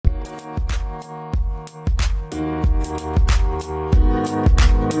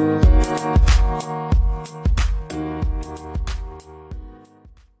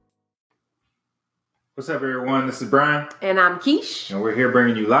What's up, everyone? This is Brian. And I'm Keish. And we're here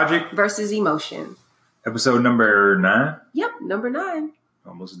bringing you Logic versus Emotion. Episode number 9. Yep, number 9.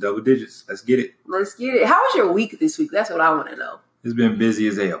 Almost double digits. Let's get it. Let's get it. How was your week this week? That's what I want to know. It's been busy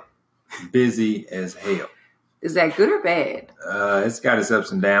as hell. Busy as hell. Is that good or bad? It's got its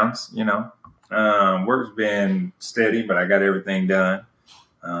ups and downs, you know. Work's been steady, but I got everything done.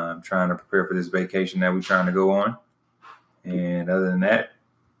 I'm trying to prepare for this vacation that we're trying to go on. And other than that,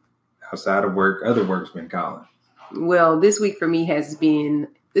 outside of work, other work's been calling. Well, this week for me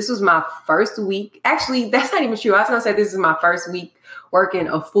this was my first week. Actually, that's not even true. I was going to say this is my first week working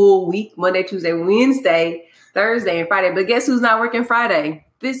a full week, Monday, Tuesday, Wednesday, Thursday, and Friday. But guess who's not working Friday?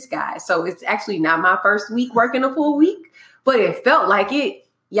 This guy. So it's actually not my first week working a full week, but it felt like it.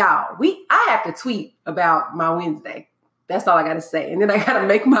 Y'all, I have to tweet about my Wednesday. That's all I got to say. And then I got to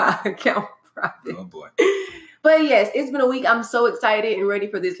make my account private. Oh, boy. But yes, it's been a week. I'm so excited and ready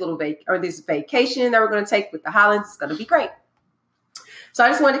for this little this vacation that we're going to take with the Hollands. It's going to be great. So I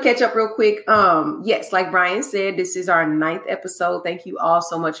just wanted to catch up real quick. Yes, like Brian said, this is our 9th episode. Thank you all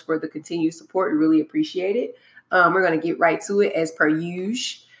so much for the continued support. We really appreciate it. We're going to get right to it as per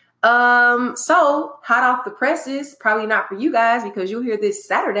usual. So hot off the presses, probably not for you guys because you'll hear this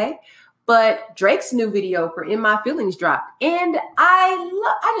Saturday, but Drake's new video for In My Feelings dropped. And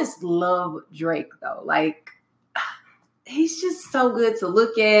I just love Drake though. Like, he's just so good to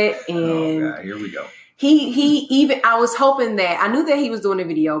look at. And oh God, here we go. I was hoping that, I knew that he was doing a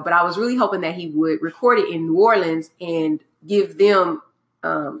video, but I was really hoping that he would record it in New Orleans and give them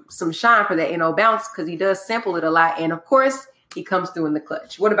some shine for that, bounce, because he does sample it a lot. And of course, he comes through in the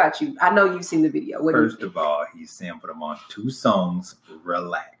clutch. What about you? I know you've seen the video. First of all, he sampled them on 2 songs.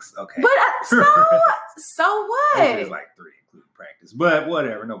 Relax, okay? But so what? There's like 3, including practice. But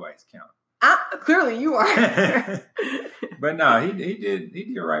whatever, nobody's counting. Clearly you are. But no, he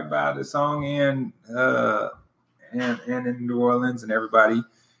did right by the song and in New Orleans and everybody.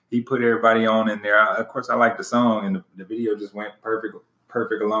 He put everybody on in there. Of course, I like the song, and the video just went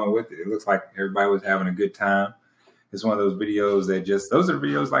perfect along with it. It looks like everybody was having a good time. It's one of those videos those are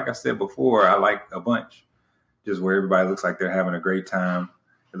videos, like I said before, I like a bunch. Just where everybody looks like they're having a great time.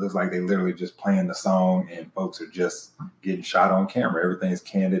 It looks like they literally just playing the song and folks are just getting shot on camera. Everything's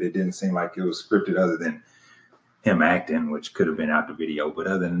candid. It didn't seem like it was scripted other than him acting, which could have been out the video. But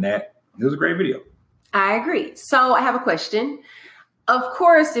other than that, it was a great video. I agree. So I have a question. Of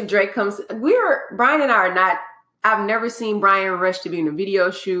course, if Drake comes, Brian and I are not, I've never seen Brian rush to be in a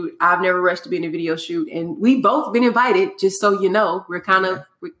video shoot. I've never rushed to be in a video shoot. And we've both been invited, just so you know. We're kind of,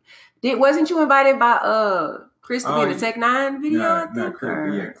 wasn't you invited by Chris to be in the Tech 9 video? No,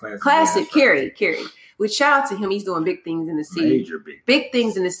 Classic. Carrie. Which shout out to him. He's doing big things in the city. Major big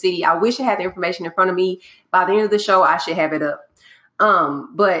things in the city. I wish I had the information in front of me. By the end of the show, I should have it up.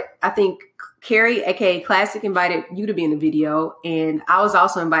 But I think Carrie, aka Classic, invited you to be in the video. And I was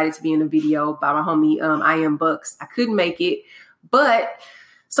also invited to be in the video by my homie, I Am Bucks. I couldn't make it. But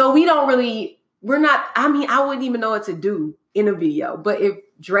so I wouldn't even know what to do in a video. But if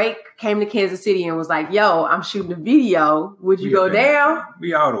Drake came to Kansas City and was like, yo, I'm shooting a video, would you go down?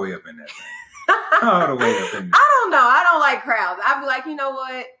 We all the way up in that thing. All the way up in there. I don't know. I don't like crowds. I'd be like, you know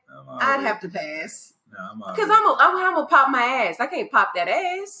what? I'd have to pass. Because I'm gonna pop my ass. I can't pop that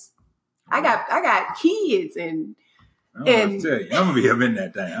ass. I got kids and I don't know what to tell you. I'm gonna be up in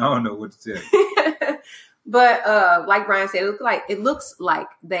that thing. I don't know what to tell you. But like Brian said, it looks like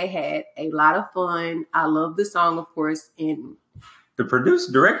they had a lot of fun. I love the song, of course, and the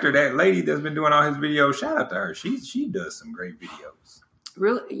producer director, that lady that's been doing all his videos, shout out to her. She does some great videos.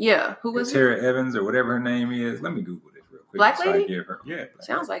 Really? Yeah. Who was it? Tara Evans or whatever her name is. Let me Google this real quick. Black lady? Yeah.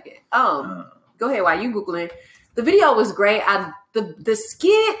 Sounds like it. Go ahead while you Googling. The video was great. The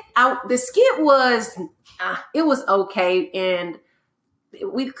skit was it was okay, and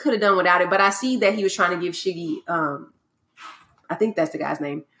we could have done without it. But I see that he was trying to give Shiggy, I think that's the guy's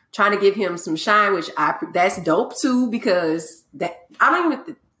name, trying to give him some shine, which that's dope too, because I don't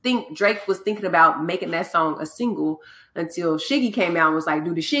even think Drake was thinking about making that song a single until Shiggy came out and was like,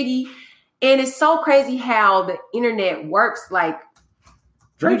 do the Shiggy. And it's so crazy how the internet works. Like,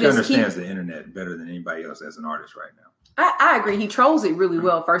 Drake understands the internet better than anybody else as an artist right now. I agree. He trolls it really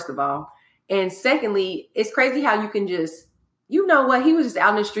well, first of all. And secondly, it's crazy how you can just, you know what? He was just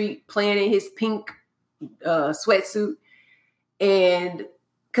out in the street playing in his pink sweatsuit. And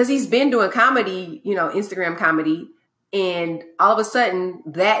because he's been doing comedy, Instagram comedy. And all of a sudden,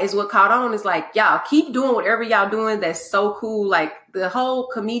 that is what caught on. It's like, y'all keep doing whatever y'all doing. That's so cool. Like, the whole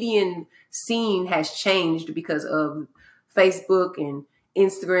comedian scene has changed because of Facebook and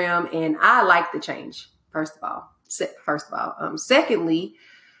Instagram. And I like the change, first of all. Secondly,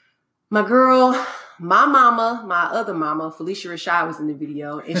 my girl, my mama, my other mama, Felicia Rashad, was in the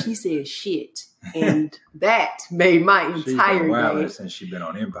video, and she said shit. And that made my entire day. Since she's been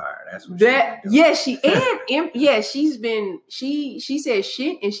on Empire. That's what she said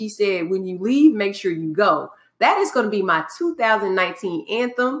shit, and she said, when you leave, make sure you go. That is going to be my 2019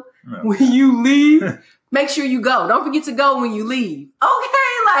 anthem. Oh. When you leave, make sure you go. Don't forget to go when you leave.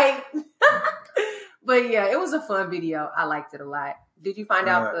 Okay, but yeah, it was a fun video. I liked it a lot. Did you find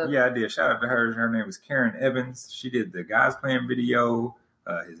out Yeah, I did. Shout out to her. Her name is Karen Evans. She did the Guys Playing video,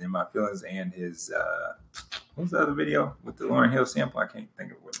 his In My Feelings, and his what's the other video with the Lauryn Hill sample? I can't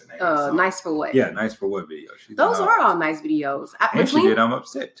think of what the name is. Nice for What? Yeah, Nice for What video. Those are all nice videos. And she did I'm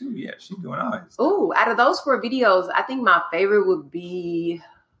Upset too. Yeah, she's doing all this. Oh, out of those 4 videos, I think my favorite would be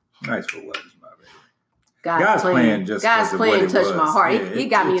Nice for What is my favorite. Guys Playing touched my heart. Yeah, it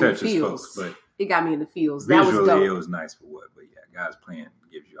got me in the feels. But it got me in the feels. That was dope. It was Nice for What, but yeah, Guys Playing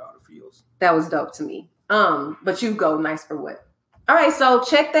gives you all the feels. That was dope to me. But you go Nice for What. All right, so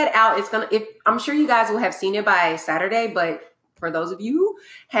check that out. I'm sure you guys will have seen it by Saturday, but for those of you who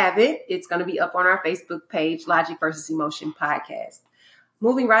haven't, it's going to be up on our Facebook page, Logic versus Emotion Podcast.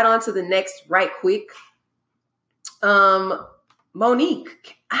 Moving right on to the next, right quick.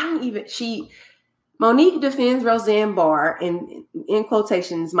 Monique. Monique defends Roseanne Barr in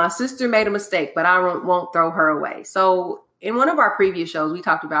quotations, my sister made a mistake, but I won't throw her away. So in one of our previous shows, we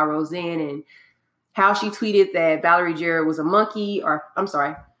talked about Roseanne and how she tweeted that Valerie Jarrett was a monkey, or I'm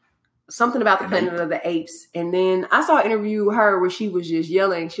sorry, something about the Planet of the Apes. And then I saw an interview with her where she was just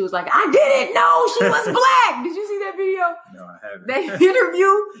yelling. She was like, I didn't know she was black. Did you see that video? No, I haven't. That interview,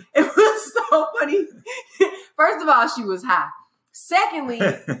 it was so funny. First of all, she was high. Secondly,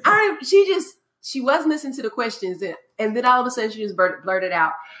 she wasn't listening to the questions. And then all of a sudden she just blurted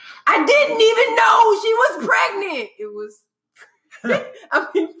out, I didn't even know she was pregnant. It was,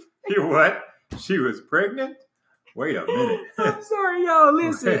 You what? She was pregnant? Wait a minute. I'm sorry, y'all.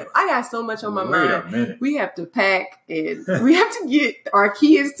 Listen, I got so much on my mind. Wait a minute. We have to pack and we have to get our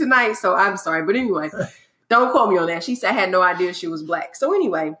kids tonight. So I'm sorry. But anyway, don't quote me on that. She said I had no idea she was black. So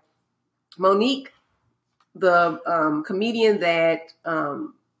anyway, Monique, the comedian that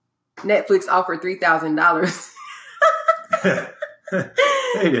Netflix offered $3,000.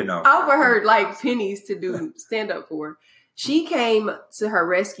 They didn't offer her like pennies to do stand up for. She came to her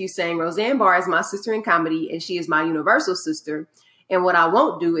rescue saying, Roseanne Barr is my sister in comedy and she is my universal sister. And what I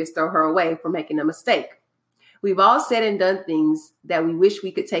won't do is throw her away for making a mistake. We've all said and done things that we wish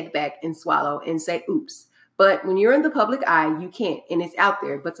we could take back and swallow and say, oops. But when you're in the public eye, you can't, and it's out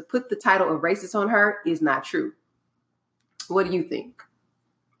there. But to put the title of racist on her is not true. What do you think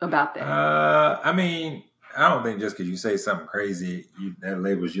about that? I mean, I don't think just because you say something crazy, that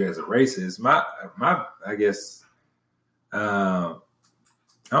labels you as a racist. I guess, I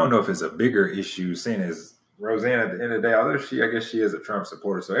don't know if it's a bigger issue, seeing as Roseanne at the end of the day, although I guess she is a Trump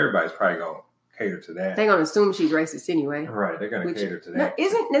supporter, so everybody's probably going to cater to that. They're going to assume she's racist anyway. Right, they're going to cater to that.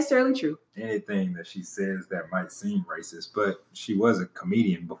 Isn't necessarily true. Anything that she says that might seem racist, but she was a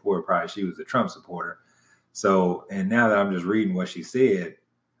comedian before probably she was a Trump supporter. So, and now that I'm just reading what she said,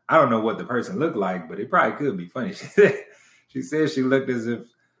 I don't know what the person looked like, but it probably could be funny. She said she looked as if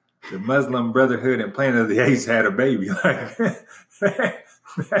the Muslim Brotherhood and Planet of the Apes had a baby.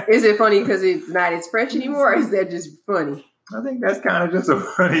 Is it funny because it's not as fresh anymore, or is that just funny? I think that's kind of just a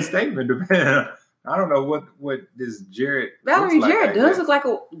funny statement. I don't know what this Jarrett. Valerie Jarrett does look like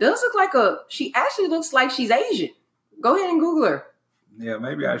a. She actually looks like she's Asian. Go ahead and Google her. Yeah,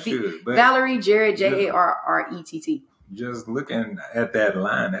 maybe I should. But Valerie Jarrett, Jarrett. Just looking at that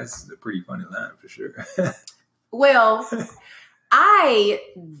line, that's a pretty funny line for sure. Well, I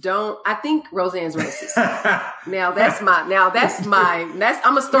think Roseanne's racist. I'm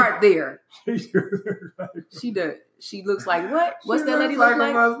gonna start there. She does. She looks like what? What's that lady look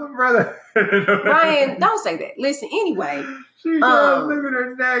like? A Muslim brother. Brian, don't say that. Listen, anyway. She does look at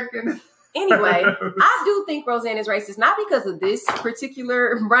her neck and. Anyway, I do think Roseanne is racist, not because of this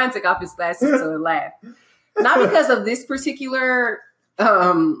particular. Brian took off his glasses to laugh. Not because of this particular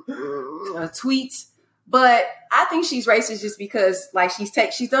tweet, but I think she's racist just because, like,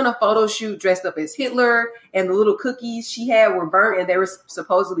 she's done a photo shoot dressed up as Hitler, and the little cookies she had were burnt, and they were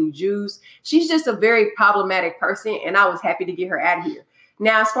supposedly Jews. She's just a very problematic person, and I was happy to get her out of here.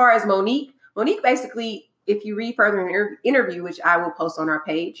 Now, as far as Monique basically, if you read further in the interview, which I will post on our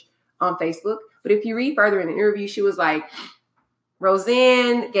page on Facebook, but if you read further in the interview, she was like,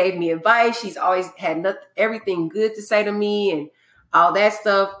 Roseanne gave me advice. She's always had everything good to say to me and all that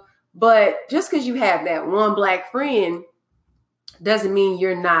stuff. But just because you have that one black friend doesn't mean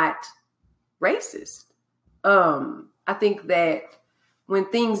you're not racist. I think that when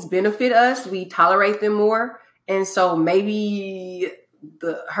things benefit us, we tolerate them more. And so maybe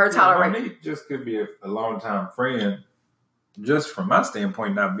her tolerate Monique just could be a long time friend. Just from my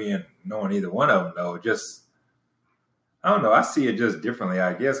standpoint, not knowing either one of them though, just I don't know. I see it just differently,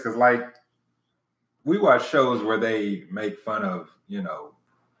 I guess, because like we watch shows where they make fun of, I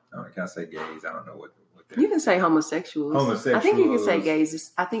don't can I say gays? I don't know what you can say homosexuals. I think you can say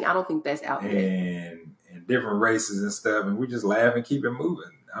gays. I don't think that's out there. And different races and stuff, and we just laugh and keep it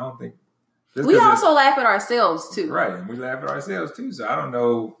moving. I don't think we also laugh at ourselves too, right? And we laugh at ourselves too. So I don't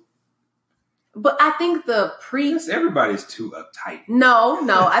know. But I think everybody's too uptight. No.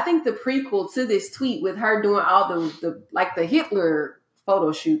 I think the prequel to this tweet with her doing all the Hitler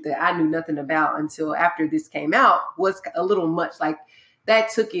photo shoot that I knew nothing about until after this came out was a little much. Like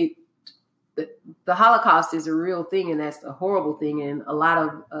that took it. The Holocaust is a real thing, and that's a horrible thing, and a lot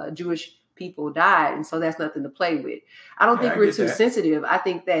of Jewish people died, and so that's nothing to play with. I don't think we're too sensitive. I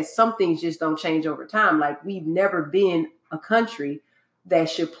think that some things just don't change over time. Like we've never been a country that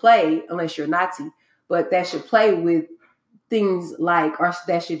should play, unless you're Nazi, but that should play with things like, or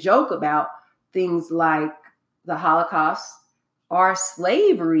that should joke about things like the Holocaust or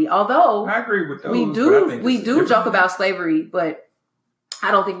slavery. Although I agree with those, we do joke about slavery, but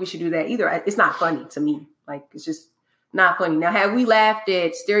I don't think we should do that either. It's not funny to me. Like it's just not funny. Now, have we laughed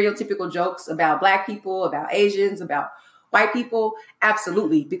at stereotypical jokes about Black people, about Asians, about white people?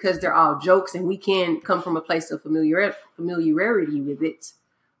 Absolutely, because they're all jokes and we can come from a place of familiarity with it.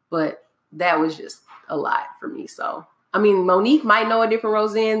 But that was just a lot for me. So, I mean, Monique might know a different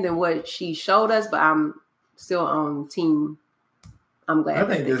Roseanne than what she showed us, but I'm still on team. I'm glad. I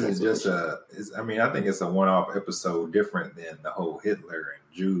think this is just I think it's a one-off episode different than the whole Hitler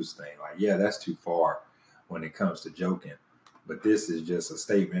and Jews thing. Like, yeah, that's too far when it comes to joking. But this is just a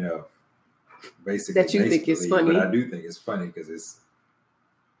statement of basically that you think is funny. But I do think it's funny because it's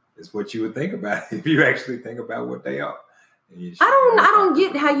what you would think about if you actually think about what they are. I don't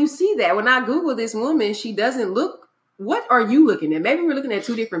get how you see that. When I Google this woman, she doesn't look. What are you looking at? Maybe we're looking at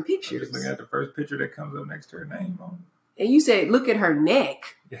two different pictures. I'm just looking at the first picture that comes up next to her name on. And you said, look at her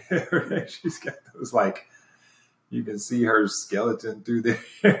neck. Yeah, she's got those, like, you can see her skeleton through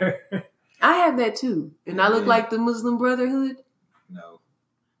there. I have that too. And I look like the Muslim Brotherhood? No.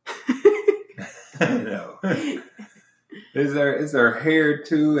 No. It's her hair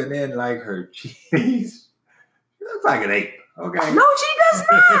too, and then like her cheese. She looks like an ape. Okay. No, she does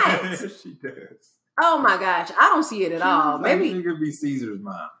not. She does. Oh my gosh. I don't see it at all. Maybe she could be Caesar's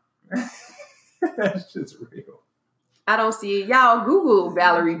mom. That's just real. I don't see it. Y'all Google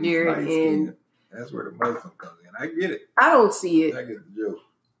Valerie Jarrett and that's where the Muslim comes in. I get it. I don't see it. I get the joke.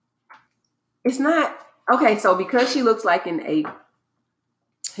 It's not okay. So because she looks like an ape,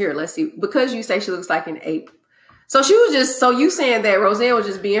 here, let's see. Because you say she looks like an ape, so she was just. So you saying that Roseanne was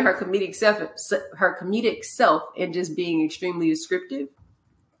just being her comedic self, and just being extremely descriptive?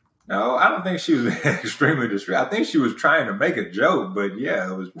 No, I don't think she was extremely descriptive. I think she was trying to make a joke, but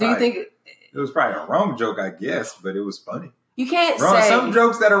yeah, it was. Do you think it was probably a wrong joke? I guess, but it was funny. You can't say some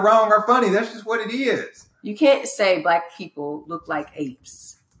jokes that are wrong are funny. That's just what it is. You can't say Black people look like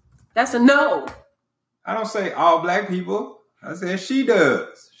apes. That's a no. I don't say all Black people. I said she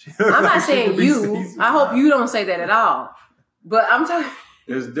does. I'm not saying you. I hope you don't say that at all. But I'm talking.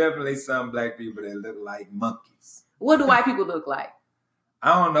 There's definitely some Black people that look like monkeys. What do white people look like?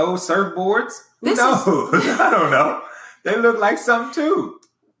 I don't know. Surfboards? Who knows? I don't know. They look like something too.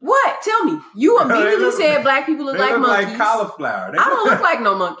 What? Tell me. You immediately said Black people look like monkeys. Like cauliflower. I don't look like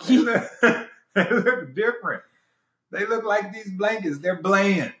no monkey. They look different. They look like these blankets. They're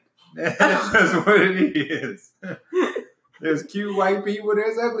bland. That's just what it is. There's cute white people.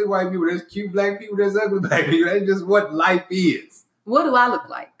 There's ugly white people. There's cute Black people. There's ugly Black people. That's just what life is. What do I look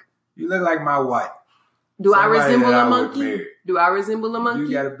like? You look like my wife. Do I resemble a monkey? Do I resemble a monkey?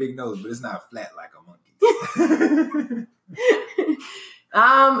 You got a big nose, but it's not flat like a monkey.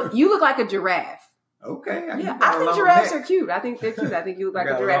 You look like a giraffe. Okay. I think giraffes are cute. I think they're cute. I think you look like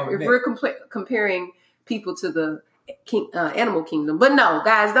a giraffe. If we're comparing people to the animal kingdom. But no,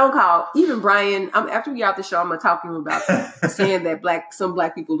 guys, don't call. Even Brian, after we get off the show, I'm going to talk to him about saying that some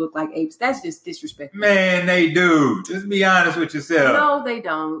Black people look like apes. That's just disrespectful. Man, they do. Just be honest with yourself. No, they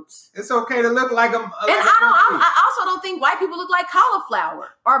don't. It's okay to look like them. I also don't think white people look like cauliflower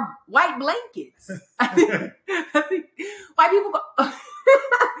or white blankets. I think white people...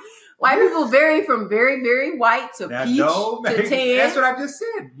 White people vary from very, very white to peach to tan. That's what I just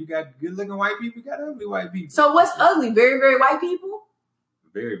said. You got good-looking white people. You got ugly white people. So what's ugly? Very, very white people?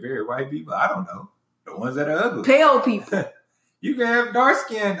 Very, very white people? I don't know. The ones that are ugly. Pale people. You can have dark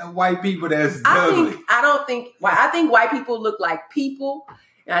skinned white people that's I ugly. think white people look like people,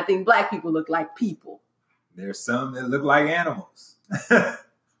 and I think black people look like people. There's some that look like animals.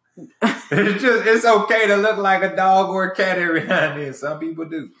 It's okay to look like a dog or a cat every now and then. Some people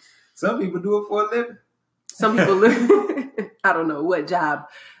do. Some people do it for a living. Some people look. I don't know what job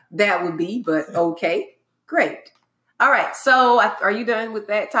that would be, but okay, great. All right. So, are you done with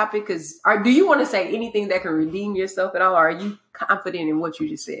that topic? Do you want to say anything that can redeem yourself at all? Or are you confident in what you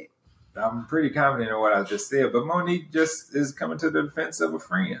just said? I'm pretty confident in what I just said, but Monique just is coming to the defense of a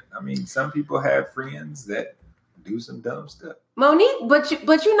friend. I mean, some people have friends that do some dumb stuff. Monique, but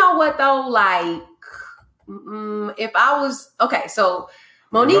you know what though? Like, if I was okay, so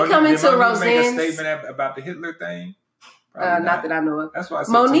Monique coming to Roseanne's, make a statement about the Hitler thing. Not that I know of. That's why I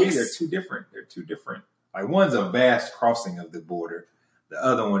said to me they're two different. They're two different. Like one's a vast crossing of the border. The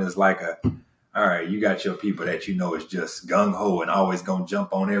other one is like all right, you got your people that you know is just gung ho and always gonna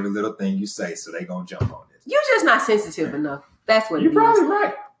jump on every little thing you say, so they gonna jump on it. You're just not sensitive enough. That's what you're probably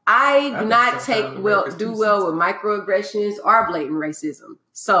right. I do not do well with microaggressions or blatant racism.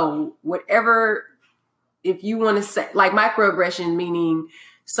 So whatever, if you want to say like microaggression, meaning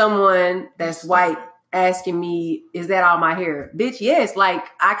someone that's white asking me, is that all my hair? Bitch, yes. Like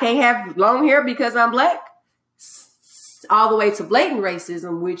I can't have long hair because I'm black. All the way to blatant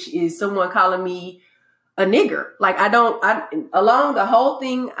racism, which is someone calling me a nigger. Like along the whole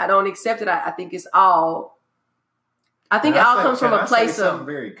thing, I don't accept it. I think it's all. I think it all comes from a place of something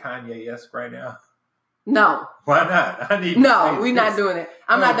very Kanye-esque right now. No. Why not? We're not doing it.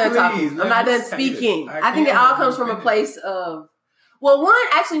 I'm not done talking. I'm not done speaking. I think it all comes from a place of, well, one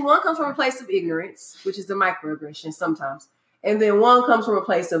comes from a place of ignorance, which is the microaggression sometimes. And then one comes from a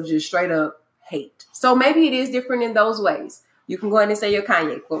place of just straight up hate. So maybe it is different in those ways. You can go ahead and say your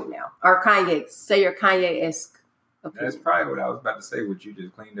Kanye quote now. Or say your Kanye-esque opinion. That's probably what I was about to say, what you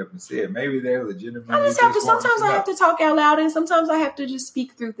just cleaned up and said. Maybe they're legitimately. Sometimes I have to talk out loud and sometimes I have to just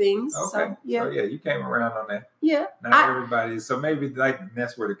speak through things. Okay. So, yeah. You came around on that. Yeah. Not everybody. So maybe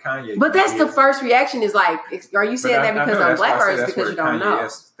that's where the Kanye. But that's the first reaction is like, are you saying that because I'm black or is it because you don't know?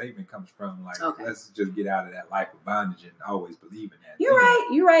 That statement comes from like, let's just get out of that life of bondage and always believe in that. You're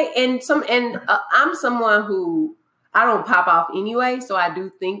right. And I'm someone who I don't pop off anyway. So I do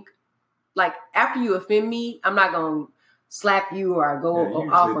think like after you offend me, I'm not going to slap you or go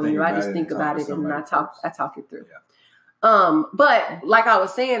off on you. I just think about it and I talk it through. Yeah. But like I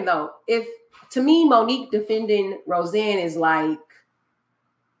was saying though, if to me, Monique defending Roseanne is like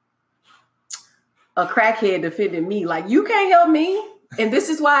a crackhead defending me. Like you can't help me. And this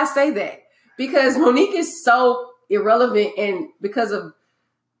is why I say that because Monique is so irrelevant and because of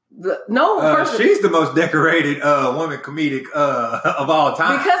she's the most decorated woman comedic of all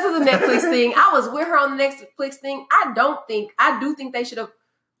time. Because of the Netflix thing, I was with her on the Netflix thing. I do think they should have.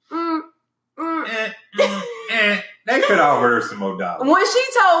 They could offer her some more dollars. When she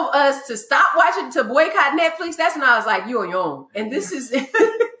told us to stop watching, to boycott Netflix, that's when I was like, "You on your own." And this is, niggas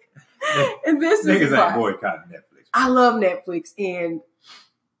ain't boycotting Netflix. I love Netflix, and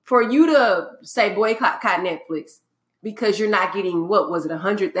for you to say boycott Netflix. Because you're not getting, what was it,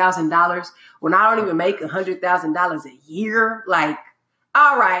 $100,000 when I don't even make $100,000 a year? Like,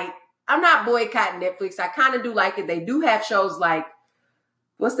 all right, I'm not boycotting Netflix. I kind of do like it. They do have shows like,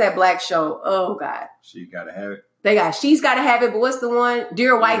 what's that black show? Oh, God. She Gotta Have It. She's Gotta Have It. But what's the one?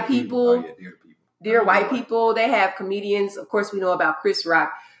 Dear White People. Oh, yeah, Dear People. Dear White People. They have comedians. Of course, we know about Chris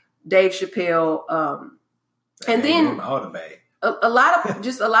Rock, Dave Chappelle. And then all the bag. A lot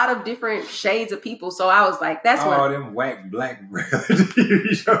of different shades of people. So I was like, that's all them whack black TV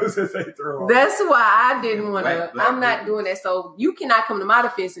shows that they throw on. That's why I didn't want to. I'm not doing that. So you cannot come to my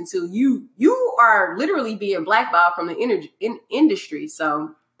defense until you are literally being blackballed from the industry.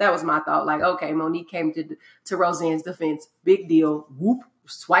 So that was my thought. Like, okay, Monique came to Roseanne's defense. Big deal. Whoop.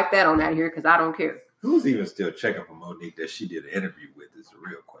 Swipe that on out here because I don't care. Who's even still checking for Monique that she did an interview with is a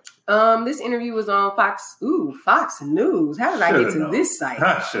real question. This interview was on Fox News. How did I get to this site?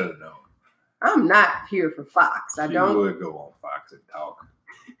 I should have known. I'm not here for Fox. She would go on Fox and talk.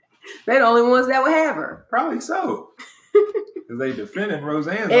 They're the only ones that would have her. Probably so. Because they defending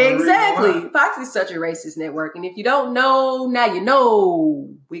Roseanne. Exactly. Fox is such a racist network. And if you don't know, now you know.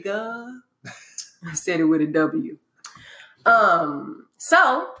 Wigga. I said it with a W.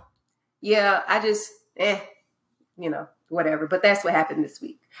 So, yeah, I just, whatever. But that's what happened this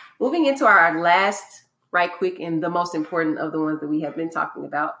week. Moving into our last, right quick, and the most important of the ones that we have been talking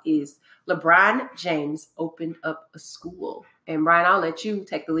about is LeBron James opened up a school. And Brian, I'll let you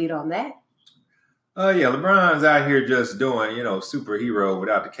take the lead on that. LeBron's out here just doing, superhero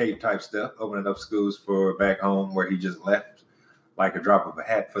without the cape type stuff, opening up schools for back home where he just left. like a drop of a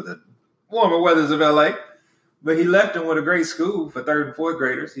hat for the warmer weathers of LA. But he left them with a great school for third and fourth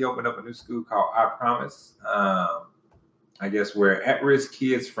graders. He opened up a new school called I Promise. I guess where at-risk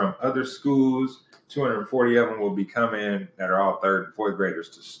kids from other schools, 240 of them will be coming that are all third and fourth graders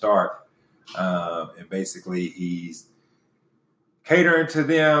to start. And basically he's catering to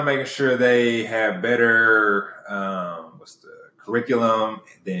them, making sure they have better curriculum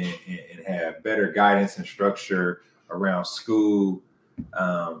and have better guidance and structure around school.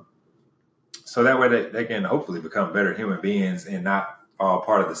 So that way they can hopefully become better human beings and not fall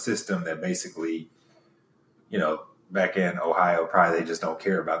part of the system that basically, back in Ohio, probably they just don't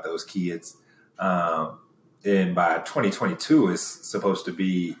care about those kids. And by 2022, it's supposed to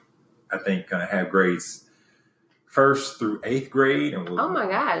be, I think, going to have grades 1st through 8th grade. And oh my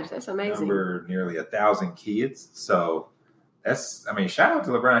gosh, that's amazing. Number nearly 1,000 kids. So shout out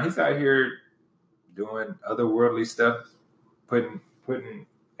to LeBron. He's out here doing otherworldly stuff, putting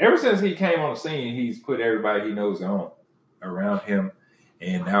ever since he came on the scene, he's put everybody he knows on around him.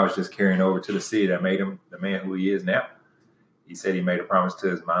 And now it's just carrying over to the city that made him the man who he is now. He said he made a promise to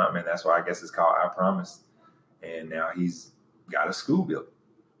his mom, and that's why I guess it's called I Promise. And now he's got a school built.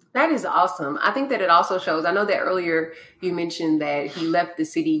 That is awesome. I think that it also shows, I know that earlier you mentioned that he left the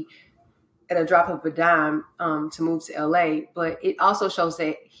city at a drop of a dime to move to LA, but it also shows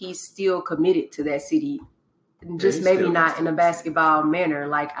that he's still committed to that city. Just maybe not in a basketball manner.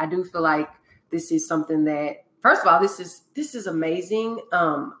 Like, I do feel like this is something that, first of all, this is amazing.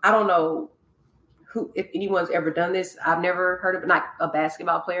 I don't know if anyone's ever done this. I've never heard of it, not a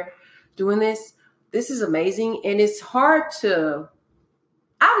basketball player doing this. This is amazing. And it's hard to,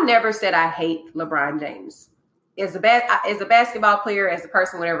 I've never said I hate LeBron James as a basketball player, as a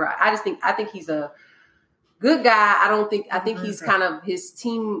person, whatever. I think he's a good guy. I think he's kind of, his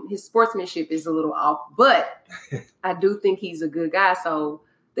sportsmanship is a little off, but I do think he's a good guy. So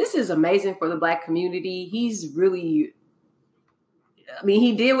this is amazing for the Black community. He's really,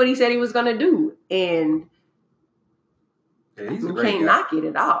 he did what he said he was going to do, and you can't knock it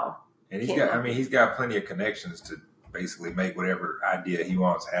at all. And he's got plenty of connections to basically make whatever idea he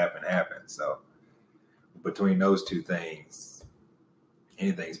wants happen. So between those two things,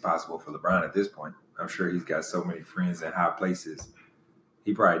 anything's possible for LeBron at this point. I'm sure he's got so many friends in high places.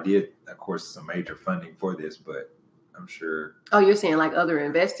 He probably did, of course, some major funding for this, but I'm sure. Oh, you're saying like other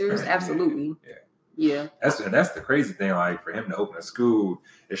investors? Absolutely. Yeah. That's the crazy thing. Like, for him to open a school,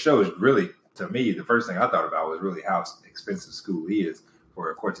 it shows really, to me, the first thing I thought about was really how expensive school is. For,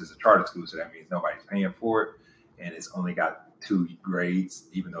 of course, it's a charter school, so that means nobody's paying for it, and it's only got 2 grades,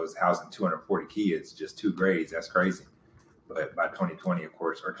 even though it's housing 240 kids, just 2 grades. That's crazy. But by 2020, of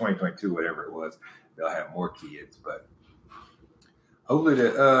course, or 2022, whatever it was, they'll have more kids. But hopefully,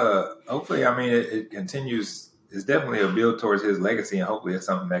 it continues. It's definitely a build towards his legacy, and hopefully it's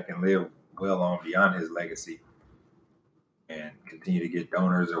something that can live well on beyond his legacy and continue to get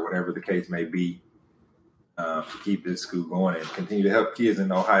donors or whatever the case may be to keep this school going and continue to help kids in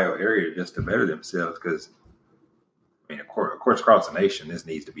the Ohio area just to better themselves. Because, of course, across the nation, this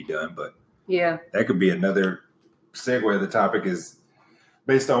needs to be done. But yeah, that could be another segue. The topic is,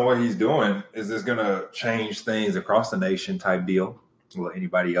 based on what he's doing, is this going to change things across the nation type deal? Will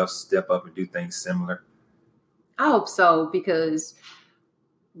anybody else step up and do things similar? I hope so, because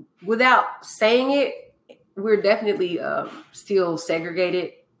without saying it, we're definitely still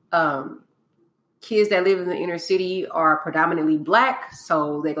segregated. Kids that live in the inner city are predominantly Black,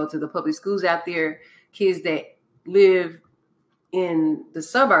 so they go to the public schools out there. Kids that live in the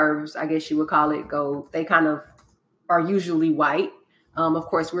suburbs, I guess you would call it, they kind of are usually white. Of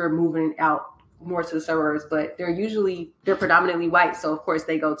course, we're moving out more to the suburbs, but they're predominantly white. So, of course,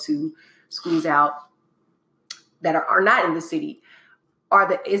 they go to schools out that are not in the city.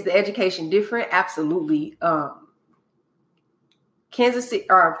 Is the education different? Absolutely. Kansas City,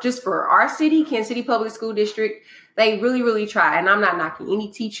 or just for our city, Kansas City Public School District, they really, really try. And I'm not knocking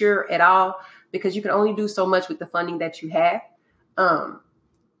any teacher at all, because you can only do so much with the funding that you have.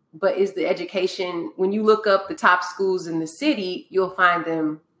 But is the education, when you look up the top schools in the city, you'll find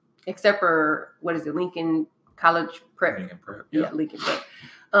them, except for, Lincoln College Prep? Lincoln Prep. Yeah, Lincoln Prep.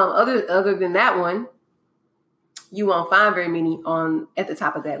 Other than that one, you won't find very many at the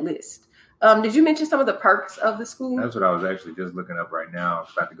top of that list. Did you mention some of the perks of the school? That's what I was actually just looking up right now. I'm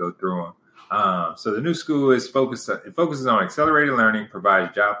about to go through them. So the new school focuses on accelerated learning,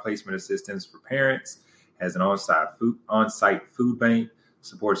 provides job placement assistance for parents, has an on-site food bank,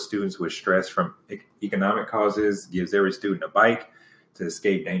 supports students with stress from economic causes, gives every student a bike to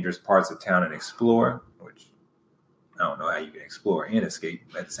escape dangerous parts of town and explore, which I don't know how you can explore and escape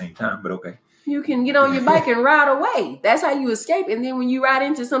at the same time, but okay. You can get on your bike and ride away. That's how you escape. And then when you ride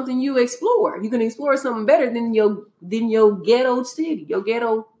into something, you explore. You can explore something better than your ghetto city, your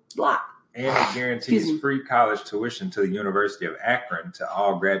ghetto block. And it guarantees free college tuition to the University of Akron to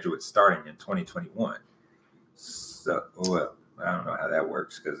all graduates starting in 2021. So, well, I don't know how that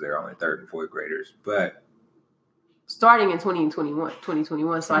works because they're only third and fourth graders, but starting in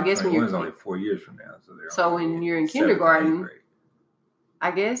 2021. So I guess when you're only 4 years from now. So when you're in kindergarten,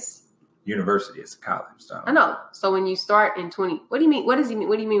 I guess. University is college. So I know. So when you start in 20, what do you mean? What does he mean?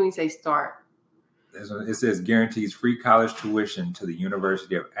 What do you mean when you say start? It says guarantees free college tuition to the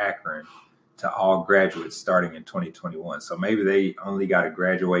University of Akron to all graduates starting in 2021. So maybe they only got to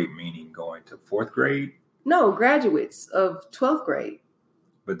graduate, meaning going to fourth grade? No, graduates of 12th grade.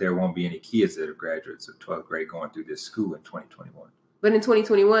 But there won't be any kids that are graduates of 12th grade going through this school in 2021. But in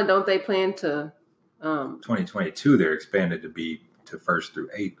 2021, don't they plan to? 2022, they're expanded to be to first through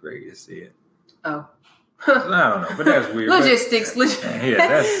eighth grade. It said. Oh. I don't know, but that's weird. Logistics.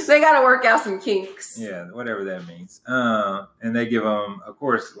 They got to work out some kinks. Yeah, whatever that means. And they give them, of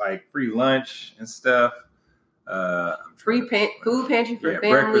course, like free lunch and stuff. Free food pantry for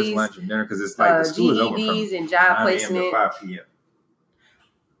families. Breakfast, lunch, and dinner because it's like the school is open from and job 9 placement to 5 p.m.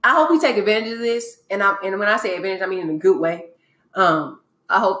 I hope we take advantage of this, and when I say advantage, I mean in a good way. I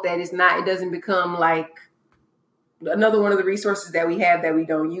hope that it doesn't become like another one of the resources that we have that we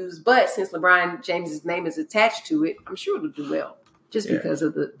don't use. But since LeBron James's name is attached to it, I'm sure it'll do well just because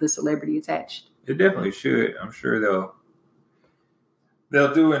of the celebrity attached. It definitely should. I'm sure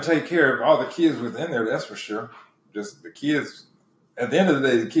they'll do and take care of all the kids within there. That's for sure. Just the kids. At the end of the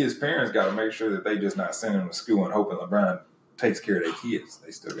day, the kids' parents got to make sure that they just not send them to school and hoping LeBron takes care of their kids.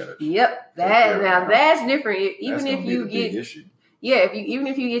 They still got to. Yep, that's different. Even if you get issue. Yeah, even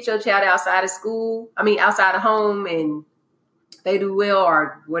if you get your child outside of home, and they do well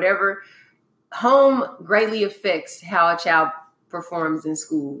or whatever, home greatly affects how a child performs in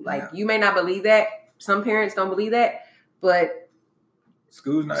school. Like you may not believe that. Some parents don't believe that, but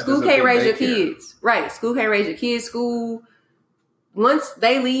school can't raise your kids. Right. School can't raise your kids. School, once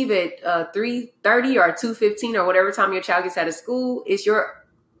they leave at 3:30 or 2:15 or whatever time your child gets out of school, it's your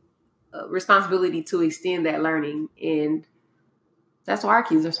responsibility to extend that learning. And that's why our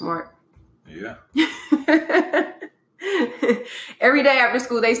kids are smart. Yeah. Every day after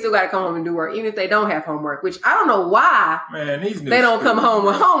school, they still got to come home and do work, even if they don't have homework, which I don't know why they don't come home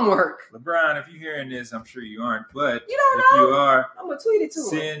with homework. LeBron, if you're hearing this, I'm sure you aren't, but you don't if know, you are, I'm going to tweet it to them.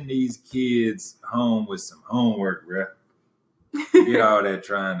 Send these kids home with some homework, bruh. Get all that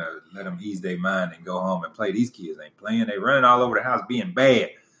trying to let them ease their mind and go home and play. These kids ain't playing. They running all over the house being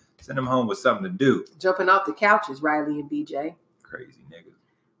bad. Send them home with something to do. Jumping off the couches, Riley and BJ. Crazy niggas.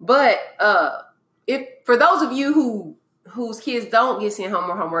 But if for those of you whose kids don't get sent home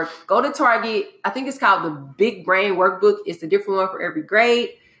or homework, go to Target. I think it's called the Big Brain Workbook. It's a different one for every grade.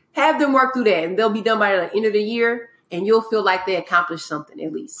 Have them work through that, and they'll be done by the end of the year, and you'll feel like they accomplished something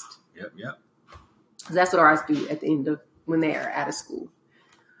at least. Yep. That's what ours do at the end of when they are out of school.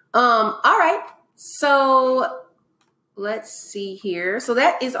 All right. So let's see here. So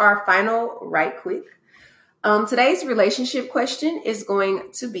that is our final right quick. Today's relationship question is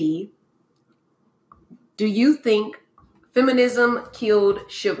going to be, do you think feminism killed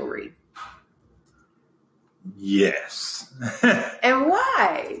chivalry? Yes. And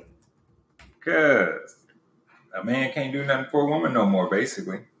why? Because a man can't do nothing for a woman no more,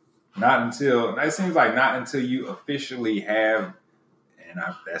 basically. It seems like not until you officially have, and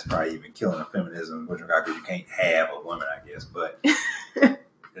that's probably even killing a feminism, because you can't have a woman, I guess, but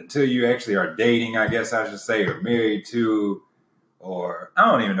until you actually are dating, I guess I should say, or married to, or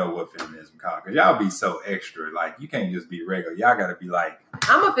I don't even know what feminism called, because y'all be so extra. Like, you can't just be regular. Y'all got to be like,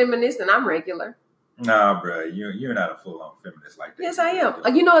 I'm a feminist and I'm regular. Nah, bro, you're not a full-on feminist like that. Yes, I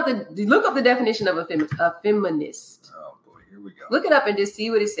am. You know what? Look up the definition of a feminist. Oh, boy, here we go. Look it up and just see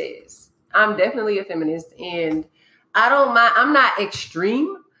what it says. I'm definitely a feminist, and I don't mind. I'm not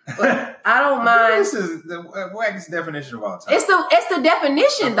extreme, but I don't mind. This is the wackest definition of all time. It's the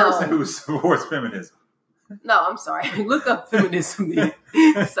definition, though. Person who supports feminism. No, I'm sorry. Look up feminism then.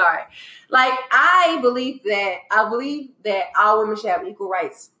 Sorry. Like, I believe that all women should have equal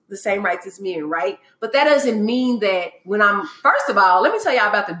rights, the same rights as men, right? But that doesn't mean that first of all, let me tell y'all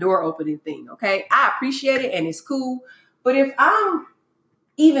about the door opening thing, okay? I appreciate it and it's cool. But if I'm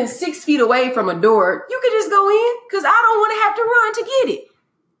even 6 feet away from a door, you can just go in because I don't want to have to run to get it.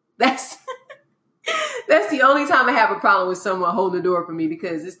 That's the only time I have a problem with someone holding the door for me,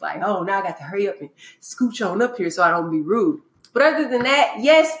 because it's like, oh, now I got to hurry up and scooch on up here so I don't be rude. But other than that,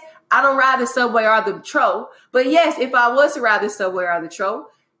 yes, I don't ride the subway or the metro. But yes, if I was to ride the subway or the metro,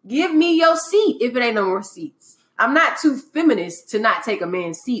 give me your seat if it ain't no more seats. I'm not too feminist to not take a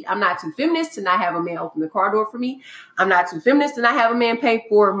man's seat. I'm not too feminist to not have a man open the car door for me. I'm not too feminist to not have a man pay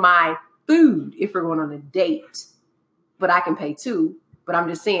for my food if we're going on a date. But I can pay too. But I'm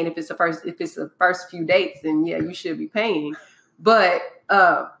just saying, if it's the first few dates, then yeah, you should be paying. But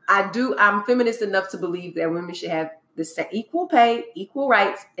I'm feminist enough to believe that women should have the equal pay, equal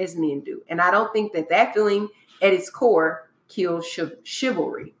rights as men do. And I don't think that feeling at its core kills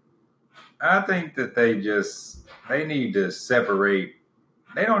chivalry. I think that they need to separate.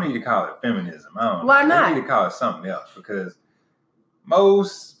 They don't need to call it feminism. Why not? They need to call it something else, because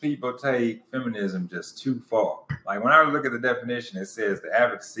most people take feminism just too far. Like when I look at the definition, it says the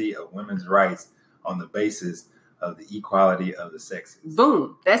advocacy of women's rights on the basis of the equality of the sexes.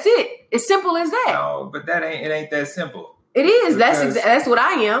 Boom. That's it. As simple as that. No, but it ain't that simple. It is. That's what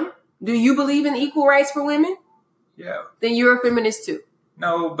I am. Do you believe in equal rights for women? Yeah. Then you're a feminist too.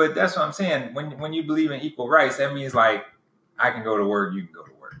 No, but that's what I'm saying. When you believe in equal rights, that means like I can go to work, you can go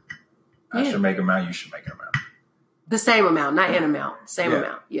to work. I should make an amount, you should make an amount. The same amount, not an amount. Same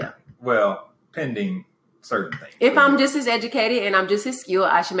amount. Yeah. Well, pending certain things. If I'm just as educated and I'm just as skilled,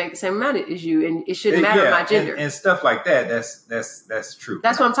 I should make the same amount as you, and it shouldn't matter my gender and stuff like that. That's true.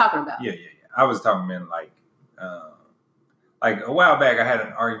 That's what I'm talking about. Yeah. I was talking about like a while back. I had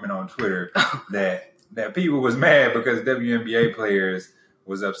an argument on Twitter that people was mad because WNBA players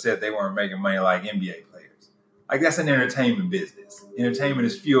was upset they weren't making money like NBA players. Like that's an entertainment business. Entertainment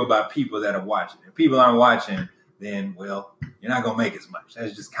is fueled by people that are watching. If people aren't watching, then, well, you're not going to make as much.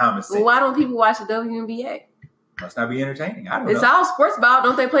 That's just common sense. Well, why don't people watch the WNBA? Must not be entertaining. I don't know. It's all sports ball.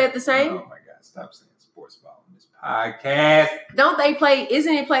 Don't they play it the same? Oh, my God. Stop saying sports ball on this podcast. Don't they play?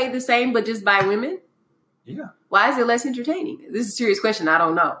 Isn't it played the same, but just by women? Yeah. Why is it less entertaining? This is a serious question. I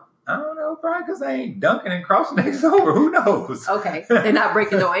don't know. I don't know, probably because they ain't dunking and crossing necks over. Who knows? Okay. They're not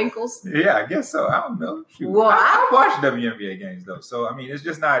breaking no ankles? Yeah, I guess so. I don't know. Shoot. Well, I watch WNBA games, though. So, I mean, it's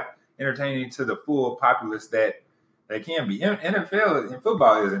just not entertaining to the full populace that they can be. NFL and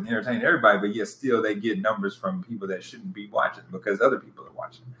football isn't entertaining everybody, but yet still they get numbers from people that shouldn't be watching because other people are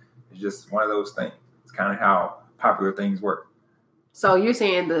watching. It's just one of those things. It's kind of how popular things work. So you're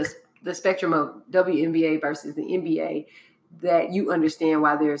saying the spectrum of WNBA versus the NBA, that you understand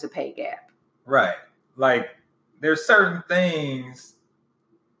why there's a pay gap. Right. Like there's certain things.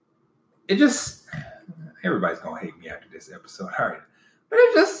 Everybody's going to hate me after this episode. All right. But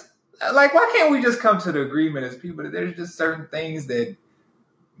it's just, like, why can't we just come to the agreement as people that there's just certain things that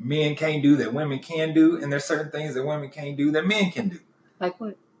men can't do that women can do, and there's certain things that women can't do that men can do. Like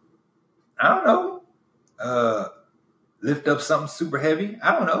what? I don't know. Lift up something super heavy.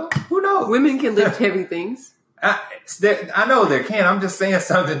 I don't know. Who knows? Women can lift heavy things. I know they can. I'm just saying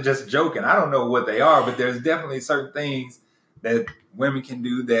something, just joking. I don't know what they are, but there's definitely certain things that women can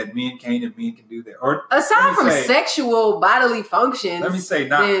do that men can't, and men can do that. Or aside from sexual bodily functions, let me say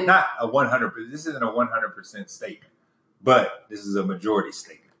not a 100%. This isn't a 100% statement, but this is a majority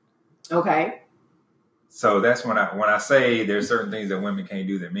statement. Okay. So that's when I say there's certain things that women can't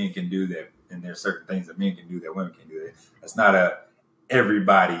do that men can do that, and there's certain things that men can do that women can do that. That's not a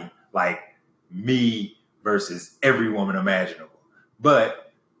everybody like me versus every woman imaginable,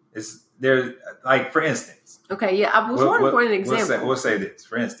 but it's there. Like for instance, okay, yeah, I was wondering for an example. We'll say this,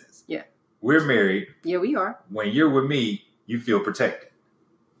 for instance. Yeah, we're married. Yeah, we are. When you're with me, you feel protected.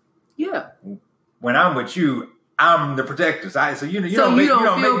 Yeah. When I'm with you, I'm the protector. So you don't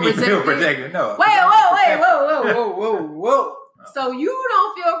make me feel protected. No. Whoa. So you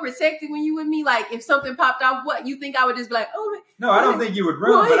don't feel protected when you with me? Like if something popped off, what you think I would just be like, oh no, I don't think you would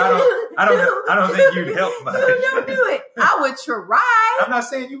run, but I don't think you'd help much. Don't do it. I would try. I'm not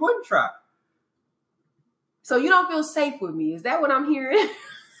saying you wouldn't try. So you don't feel safe with me? Is that what I'm hearing?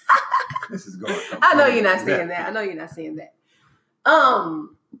 This is going. I know you're not saying that. I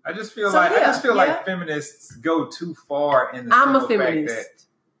just feel like feminists go too far in the simple fact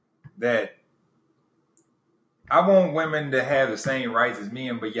that I want women to have the same rights as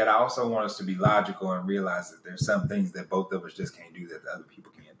men, but yet I also want us to be logical and realize that there's some things that both of us just can't do that the other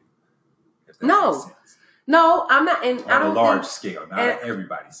people can do. If that makes sense. No, I'm not. And on a large scale, not at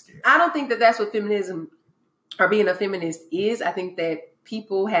everybody's scale. I don't think that that's what feminism or being a feminist is. I think that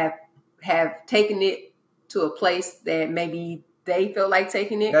people have taken it to a place that maybe they feel like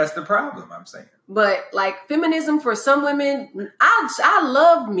taking it. That's the problem, I'm saying. But like feminism for some women, I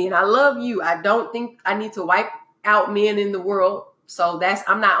love men. I love you. I don't think I need to wipe out men in the world. So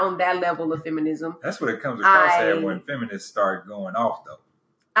I'm not on that level of feminism. That's what it comes across as when feminists start going off though.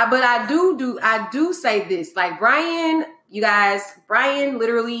 But I do say this. Like Brian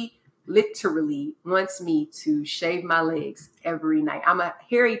literally literally wants me to shave my legs every night. I'm a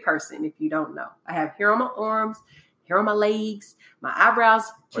hairy person, if you don't know. I have hair on my arms, hair on my legs. My eyebrows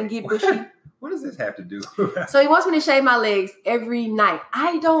can get bushy. What does this have to do? So he wants me to shave my legs every night.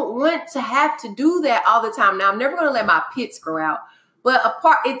 I don't want to have to do that all the time. Now, I'm never going to let my pits grow out. But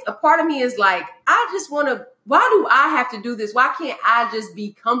a part of me is like, I just want to, why do I have to do this? Why can't I just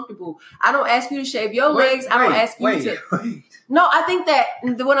be comfortable? I don't ask you to shave your legs. I don't ask you to. Wait. No, I think that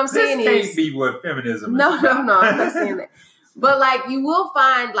what I'm saying is. This can't be what feminism is No, about. no, I'm not saying that. But like you will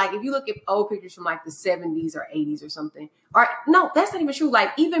find, like if you look at old pictures from like the 70s or 80s or something, or no, that's not even true.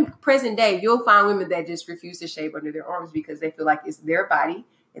 Like even present day, you'll find women that just refuse to shave under their arms because they feel like it's their body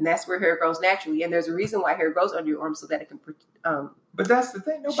and that's where hair grows naturally. And there's a reason why hair grows under your arms so that it can. But that's the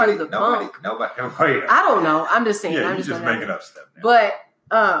thing. Nobody. I don't know. I'm just saying. Yeah, I'm just making up stuff. Now.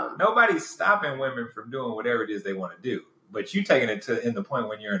 But nobody's stopping women from doing whatever it is they want to do. But you taking it to in the point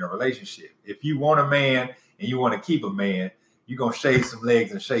when you're in a relationship. If you want a man and you want to keep a man, you're going to shave some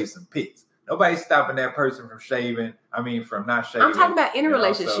legs and shave some pits. Nobody's stopping that person from shaving. I mean, from not shaving. I'm talking about in a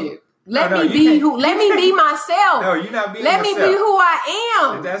relationship. Let me be myself. No, you're not being Let yourself. me be who I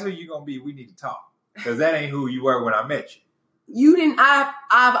am. If that's who you're going to be, we need to talk. Because that ain't who you were when I met you. You didn't.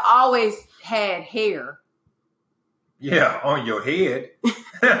 I've always had hair. Yeah, on your head.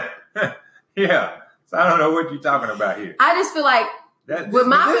 Yeah. So I don't know what you're talking about here. I just feel like with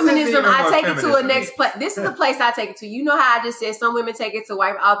my feminism, I take it to a next place. This is the place I take it to. You know how I just said some women take it to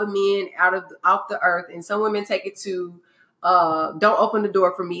wipe all the men off the earth, and some women take it to don't open the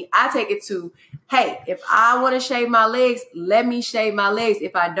door for me. I take it to, hey, if I want to shave my legs, let me shave my legs.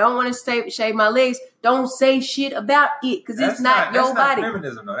 If I don't want to shave my legs, don't say shit about it because it's not your body. That's not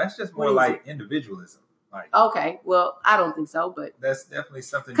feminism, though. That's just more like individualism. Like, okay, well, I don't think so, but that's definitely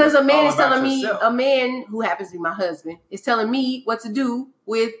something. Because a man is telling me, a man who happens to be my husband is telling me what to do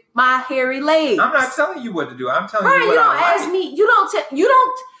with my hairy legs. I'm not telling you what to do. I'm telling you what you don't I ask like. me. You don't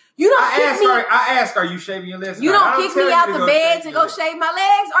I ask, are you shaving your legs? You don't kick me out the bed to go shave my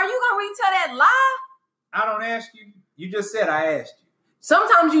legs. Are you gonna retell that lie? I don't ask you. You just said I asked you.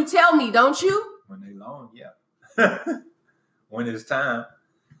 Sometimes you tell me, don't you? When they long, yeah. When it's time.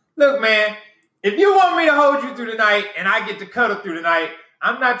 Look, man. If you want me to hold you through the night and I get to cuddle through the night,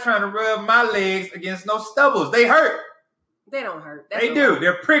 I'm not trying to rub my legs against no stubbles. They hurt. They don't hurt. They do.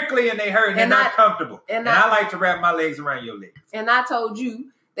 They're prickly and they hurt and they're not comfortable. And I like to wrap my legs around your legs. And I told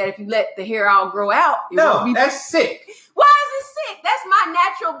you that if you let the hair all grow out, that's sick. Why is it sick? That's my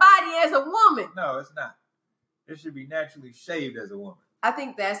natural body as a woman. No, it's not. It should be naturally shaved as a woman. I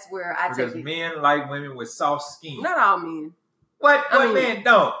think that's where I take it. Because men like women with soft skin. Not all men. What man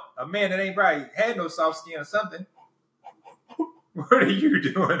don't? A man that ain't probably had no soft skin or something. What are you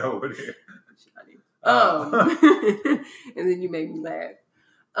doing over there? And then you made me laugh.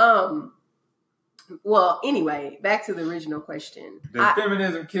 Well, anyway, back to the original question. Did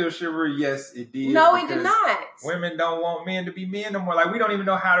feminism kill chivalry? Yes, it did. No, it did not. Women don't want men to be men no more. Like, we don't even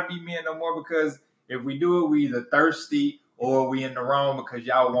know how to be men no more because if we do it, we either thirsty or we in the wrong because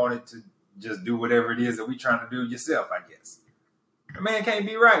y'all wanted to just do whatever it is that we trying to do yourself, I guess. A man can't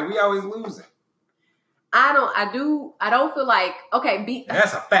be right. We always losing. I don't feel like, okay.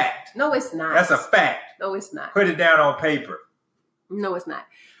 That's a fact. No, it's not. That's a fact. No, it's not. Put it down on paper. No, it's not.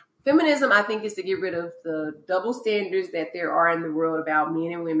 Feminism, I think, is to get rid of the double standards that there are in the world about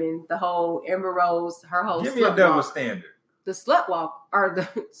men and women. The whole Amber Rose, her whole Give me a double standard. The slut walk, or the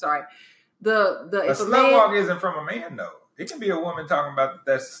a slut walk isn't from a man though. It can be a woman talking about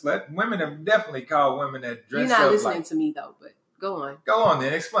that's a slut. Women have definitely called women that dress up. You're not listening to me though, but go on. Go on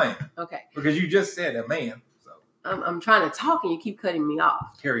then, explain. Okay. Because you just said a man. So I'm trying to talk and you keep cutting me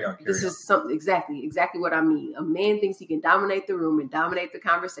off. Carry on. This is something exactly what I mean. A man thinks he can dominate the room and dominate the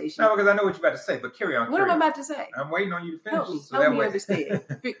conversation. No, because I know what you're about to say, but carry on. What am I about to say? I'm waiting on you to finish. Help me understand.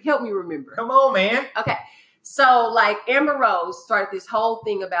 Help me remember. Come on, man. Okay. So, like, Amber Rose started this whole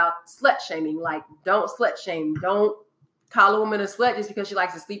thing about slut shaming. Like, don't slut shame. Don't call a woman a slut just because she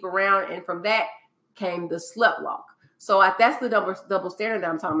likes to sleep around. And from that came the slut walk. So that's the double standard that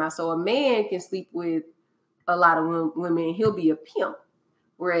I'm talking about. So a man can sleep with a lot of women and he'll be a pimp.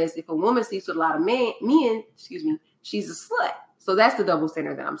 Whereas if a woman sleeps with a lot of men, she's a slut. So that's the double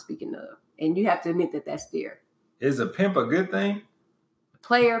standard that I'm speaking of. And you have to admit that that's there. Is a pimp a good thing?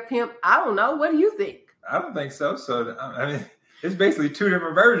 Player, pimp, I don't know. What do you think? I don't think so. So, I mean, it's basically two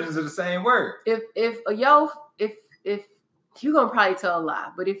different versions of the same word. If you're going to probably tell a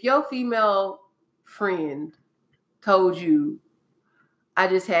lie, but if your female friend told you, I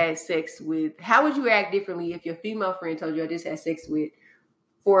just had sex with, how would you act differently if your female friend told you I just had sex with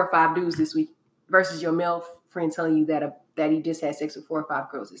 4 or 5 dudes this week versus your male friend telling you that that he just had sex with 4 or 5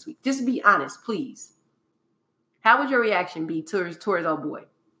 girls this week? Just be honest, please. How would your reaction be towards old boy?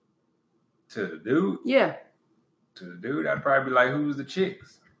 To the dude? Yeah. To the dude, I'd probably be like, who's the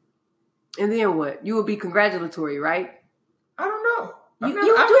chicks? And then what? You would be congratulatory, right? I don't know. You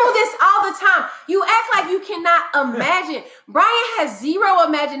do this all the time. You act like you cannot imagine. Brian has zero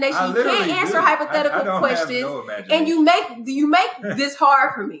imagination. You can't answer hypothetical questions, and you make this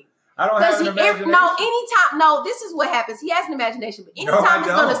hard for me. I don't have an imagination. No, this is what happens. He has an imagination, but anytime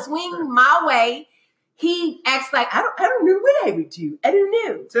it's going to swing my way, he acts like I don't know what I would do. I don't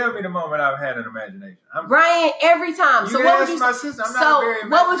know. Tell me the moment I've had an imagination. Brian, every time. So what would you say?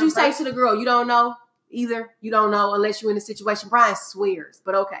 What would you say to the girl? You don't know either. You don't know unless you're in a situation. Brian swears,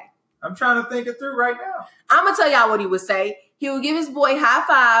 but okay. I'm trying to think it through right now. I'm gonna tell y'all what he would say. He would give his boy high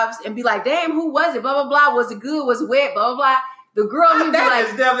fives and be like, "Damn, who was it? Blah blah blah. Was it good? Was it wet? Blah blah blah." The girl, he'd be that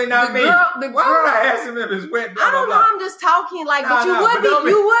is definitely not me. Why would I ask him if it's wet? Blah, I don't know. I'm just talking like, but you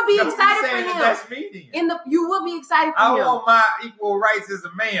would be excited for him. That's me then. You would be excited for him. I want my equal rights as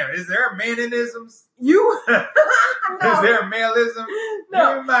a man. Is there manisms? No. Is there maleism?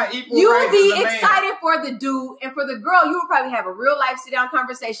 No. You would be excited for the dude, and for the girl, you would probably have a real life sit down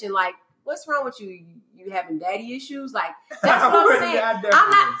conversation like, "What's wrong with you? You having daddy issues?" Like, that's what I'm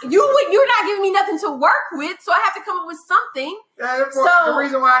saying. You're not giving me nothing to work with, so I have to come up with something. The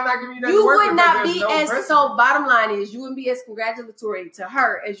reason why I'm not giving you nothing to work with, you would not be as so. Bottom line is, you wouldn't be as congratulatory to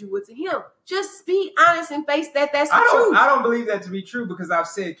her as you would to him. Just be honest and face that. That's the truth. I don't believe that to be true because I've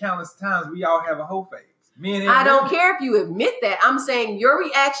said countless times we all have a whole phase. I don't care if you admit that. I'm saying your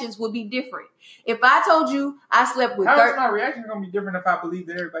reactions would be different. If I told you I slept with... How is my reaction going to be different if I believe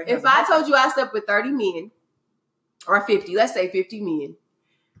that everybody has If I told you I slept with 30 men, or 50, let's say 50 men.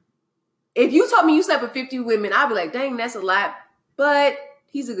 If you told me you slept with 50 women, I'd be like, dang, that's a lot. But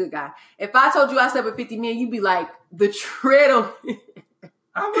he's a good guy. If I told you I slept with 50 men, you'd be like, the treadle...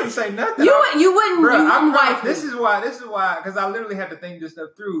 I wouldn't say nothing. You wouldn't. This is why, because I literally had to think this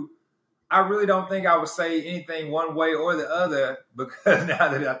stuff through. I really don't think I would say anything one way or the other because now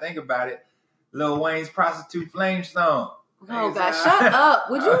that I think about it, Lil Wayne's Prostitute Flame Song. Oh God, shut up.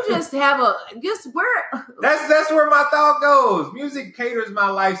 Would you just have where? That's where my thought goes. Music caters my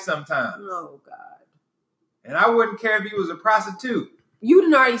life sometimes. Oh God. And I wouldn't care if he was a prostitute. You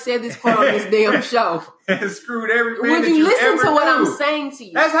done already said this quote on this damn show. And screwed every man Would that you listen ever to what knew. I'm saying to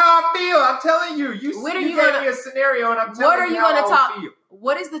you? That's how I feel. I'm telling you. You gave me a scenario and I'm telling you how I feel.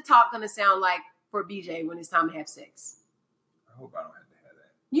 What is the talk going to sound like for BJ when it's time to have sex? I hope I don't have to have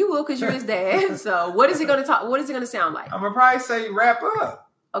that. You will, because you're his dad. So what is it going to talk? What is it going to sound like? I'm going to probably say wrap up.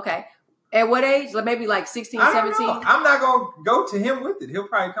 Okay. At what age? Like maybe like 16, 17? I'm not going to go to him with it. He'll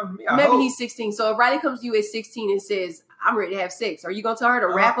probably come to me. Maybe he's 16. So if Riley comes to you at 16 and says, I'm ready to have sex, are you going to tell her to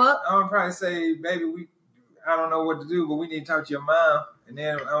wrap up? I'm going to probably say, baby, I don't know what to do, but we need to talk to your mom. And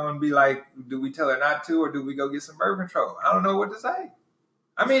then I'm going to be like, do we tell her not to, or do we go get some birth control? I don't know what to say.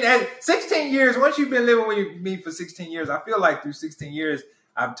 I mean, at 16 years, once you've been living with me for 16 years, I feel like through 16 years,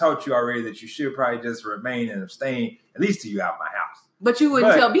 I've taught you already that you should probably just remain and abstain, at least till you out my house. But you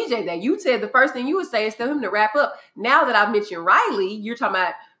wouldn't tell BJ that. You said the first thing you would say is tell him to wrap up. Now that I've mentioned Riley, you're talking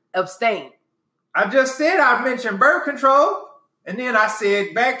about abstain. I just said I mentioned birth control. And then I said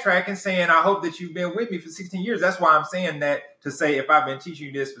backtracking, saying I hope that you've been with me for 16 years. That's why I'm saying that, to say if I've been teaching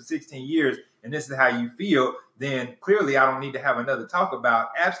you this for 16 years and this is how you feel, then clearly I don't need to have another talk about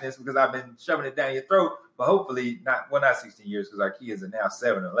abstinence because I've been shoving it down your throat. But hopefully not 16 years because our kids are now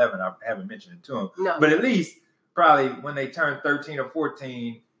 7 and 11. I haven't mentioned it to them. No. But at least probably when they turn 13 or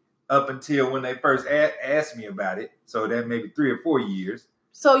 14 up until when they first asked me about it. So that maybe 3 or 4 years.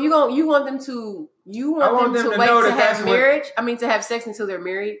 So you want them to wait to have marriage? To have sex until they're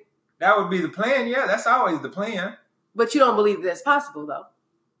married? That would be the plan. Yeah, that's always the plan. But you don't believe that's possible, though.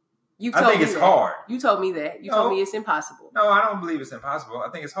 I think it's hard. You told me that. You told me it's impossible. No, I don't believe it's impossible. I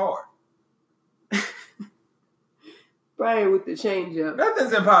think it's hard. Brian with the change up.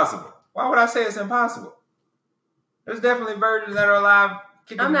 Nothing's impossible. Why would I say it's impossible? There's definitely virgins that are alive.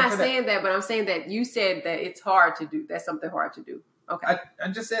 I'm not saying that, but I'm saying that you said that it's hard to do. That's something hard to do. Okay. I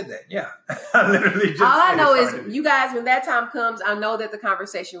just said that. Yeah. I literally just all I know is you guys, when that time comes, I know that the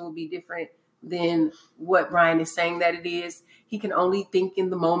conversation will be different than what Brian is saying that it is. He can only think in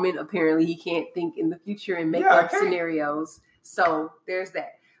the moment. Apparently, he can't think in the future and make up scenarios. So there's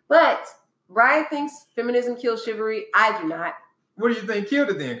that. But Brian thinks feminism kills chivalry. I do not. What do you think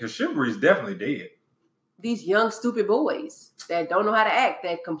killed it then? Because chivalry is definitely dead. These young, stupid boys that don't know how to act,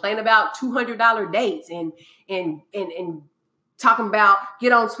 that complain about $200 dates and talking about,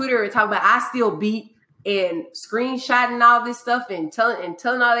 get on Twitter and talk about I still beat and screenshotting all this stuff and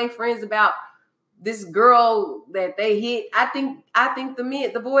telling all their friends about this girl that they hit, I think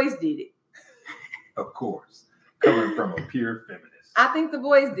the boys did it. Of course, coming from a pure feminist. I think the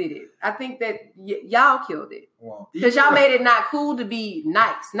boys did it. I think that y'all killed it. Because Well, y'all made it not cool to be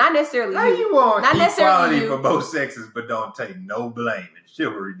nice. Not necessarily now you. you want Not necessarily equality you. for both sexes, but don't take no blame and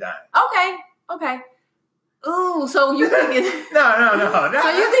chivalry dying. Okay. Ooh, so you thinking... No. So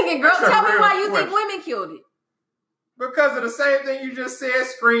you thinking, girl, That's a tell me real why you question. think women killed it. Because of the same thing you just said,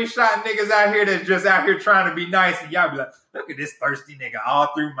 screenshot niggas out here that's just out here trying to be nice, and y'all be like, look at this thirsty nigga all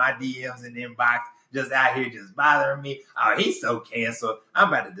through my DMs and inbox, just out here just bothering me. Oh, he's so canceled. I'm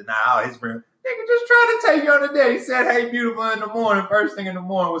about to deny all his friends. Nigga just trying to take you on the day. He said, hey, beautiful in the morning. First thing in the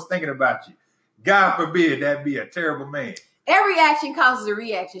morning was thinking about you. God forbid that be a terrible man. Every action causes a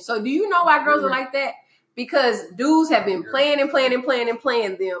reaction. So do you know why girls are like that? Because dudes have been playing them,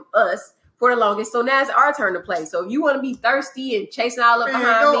 us, for the longest. So now it's our turn to play. So if you want to be thirsty and chasing all up Man,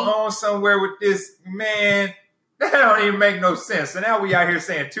 behind go me. on somewhere with this, man. That don't even make no sense. So now we out here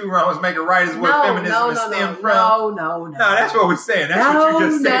saying two wrongs make it right is what feminism is stemmed from. No, No, that's what we're saying. That's what you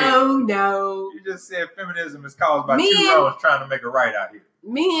just said. No. You just said feminism is caused by Men- two wrongs trying to make it right out here.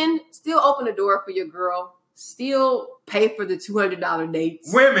 Men, still open the door for your girl. Still pay for the $200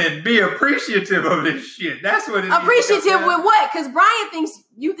 dates. Women, be appreciative of this shit. That's what it is. Appreciative with what? Because Brian thinks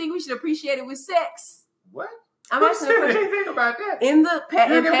you think we should appreciate it with sex. What? I'm Who asking a said question. anything about that? In the You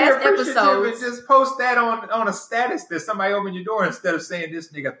can in be past appreciative episodes. and just post that on a status that somebody opened your door instead of saying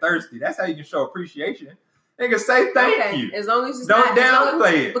this nigga thirsty. That's how you can show appreciation. Nigga, say thank you. As long as it's Don't not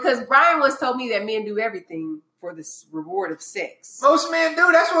downplay it. Because Brian once told me that men do everything for this reward of sex. Most men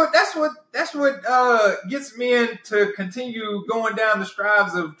do. That's what gets men to continue going down the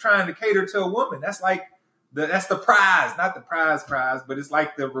strives of trying to cater to a woman. That's like that's the prize, not the prize, but it's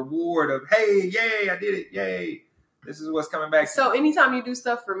like the reward of, hey, yay, I did it, yay. This is what's coming back. So anytime you do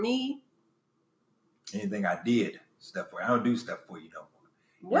stuff for me, anything I did stuff for you. I don't do stuff for you no more.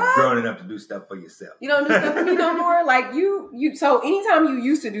 what? You're grown enough to do stuff for yourself. You don't do stuff for me no more? Like you so anytime you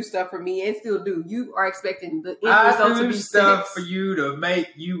used to do stuff for me and still do, you are expecting the end result I to do be stuff sex. for you to make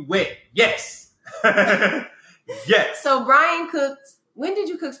you wet. Yes. Yes. So Brian cooked. When did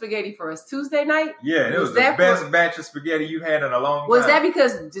you cook spaghetti for us? Tuesday night? Yeah, it was the that best batch of spaghetti you've had in a long time. Was that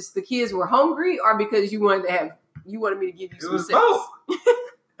because just the kids were hungry or because you wanted me to give you It some was sex? both.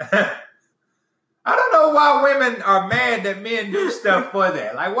 I don't know why women are mad that men do stuff for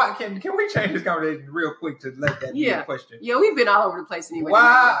that. Like, what can we change this conversation real quick to let that be a question? Yeah, we've been all over the place anyway.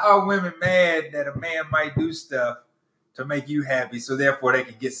 Why are women mad that a man might do stuff to make you happy so therefore they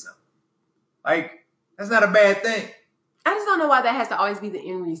can get some? Like, that's not a bad thing. I just don't know why that has to always be the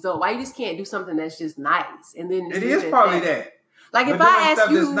end result. Why you just can't do something that's just nice and then It is probably that. Like But if I doing ask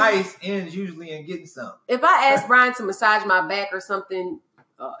stuff you, that's nice ends usually in getting some. if I ask Brian to massage my back or something,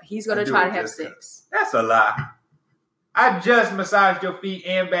 he's gonna try to have sex. That's a lie. I just massaged your feet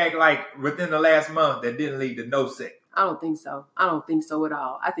and back like within the last month that didn't lead to no sex. I don't think so. I don't think so at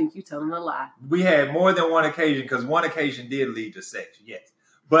all. I think you telling a lie. We had more than one occasion because one occasion did lead to sex, yes.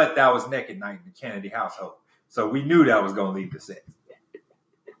 But that was naked night in the Kennedy household. So we knew that was going to lead to sex.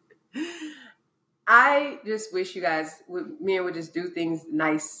 I just wish you guys, men would just do things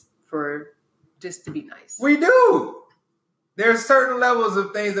nice for just to be nice. We do. There's certain levels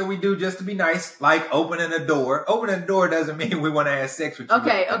of things that we do just to be nice, like opening a door. Opening a door doesn't mean we want to have sex with you.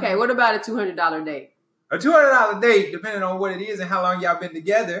 Okay. What about a $200 date? A $200 date, depending on what it is and how long y'all been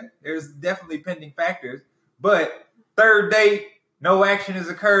together, there's definitely pending factors. But third date, no action has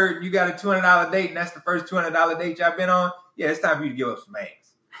occurred. You got a $200 date, and that's the first $200 date y'all been on. Yeah, it's time for you to give up some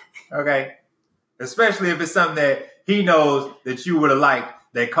ass. Okay? Especially if it's something that he knows that you would have liked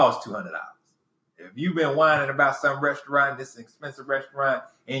that cost $200. If you've been whining about some restaurant, this is an expensive restaurant,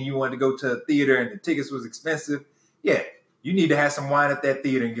 and you wanted to go to a theater and the tickets was expensive, yeah, you need to have some wine at that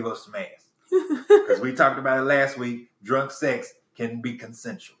theater and give up some ass. Because we talked about it last week, drunk sex can be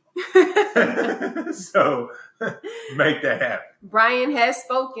consensual. So make that happen. Brian has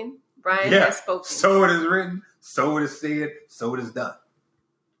spoken. Has spoken. So it is written, so it is said, so it is done.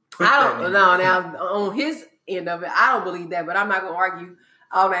 I don't know. Now on his end of it, I don't believe that, but I'm not gonna argue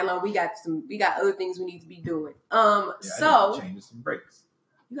all night long. We got other things we need to be doing. So change some brakes.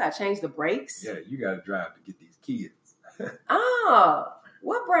 You gotta change the brakes? Yeah, you gotta drive to get these kids. Oh,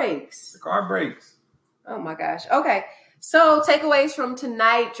 what brakes? The car brakes. Oh my gosh. Okay. So takeaways from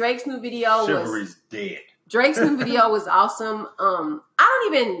tonight. Drake's new video Chivalry's dead. Drake's new video was awesome. I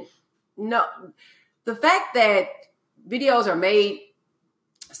don't even know the fact that videos are made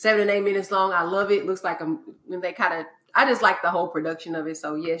 7 and 8 minutes long. I love it. Looks like when they I just like the whole production of it.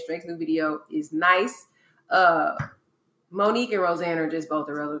 So yes, Drake's new video is nice. Monique and Roseanne are just both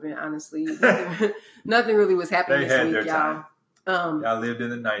irrelevant, honestly. Nothing really was happening this week, y'all. Y'all lived in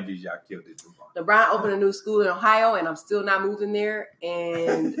the 90s. Y'all killed it. LeBron opened a new school in Ohio, and I'm still not moving there.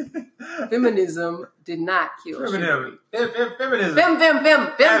 And feminism did not kill chivalry. Feminism.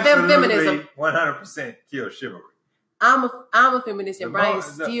 Feminism. 100% kill chivalry. I'm a feminist, and Brian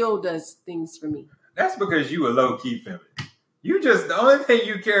still does things for me. That's because you a low-key feminist. You just, the only thing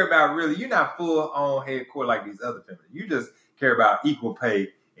you care about really, you're not full on headcore like these other feminists. You just care about equal pay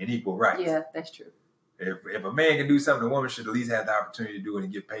and equal rights. Yeah, that's true. If a man can do something, a woman should at least have the opportunity to do it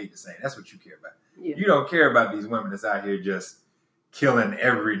and get paid the same. That's what you care about. Yeah. You don't care about these women that's out here just killing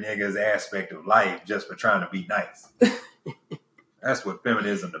every nigga's aspect of life just for trying to be nice. That's what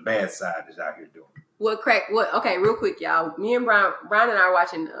feminism, the bad side, is out here doing. Okay, real quick, y'all. Me and Brian and I are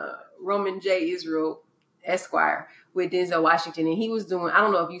watching Roman J. Israel Esquire with Denzel Washington, and he was doing, I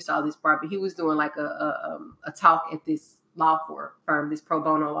don't know if you saw this part, but he was doing like a talk at this law firm, this pro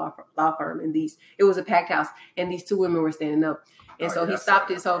bono law firm, and it was a packed house, and these two women were standing up, and so he stopped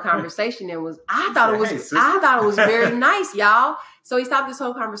this whole conversation and I thought it was very nice, y'all. So he stopped this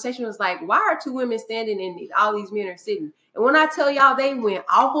whole conversation and was like, why are two women standing and all these men are sitting? And when I tell y'all, they went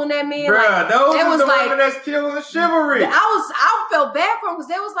off on that man. Bruh, like, those it are was the like, women that's killing the chivalry. I felt bad for them because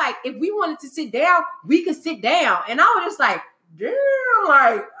they was like, if we wanted to sit down, we could sit down. And I was just like, damn,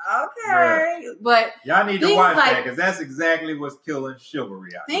 like, okay. Bruh. But y'all need to watch that because that's exactly what's killing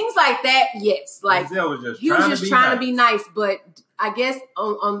chivalry out things here. Like that, yes. Like he was just trying to be nice. But I guess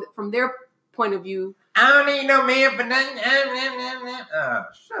on from their point of view, I don't need no man for nothing.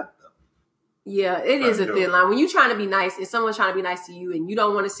 Shut up. Yeah, it is a thin line. When you're trying to be nice and someone's trying to be nice to you and you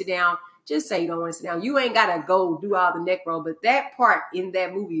don't want to sit down, just say you don't want to sit down. You ain't got to go do all the neck roll. But that part in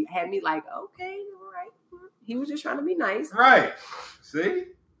that movie had me like, okay, all right. He was just trying to be nice. Right. See?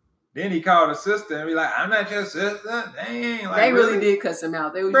 Then he called his sister and be like, I'm not your sister. Dang. Like, they really did cuss him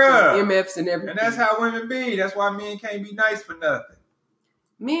out. They were using MFs and everything. And that's how women be. That's why men can't be nice for nothing.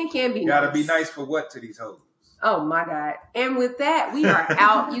 Men can't be nice. Gotta be nice for what to these hoes? Oh my God. And with that, we are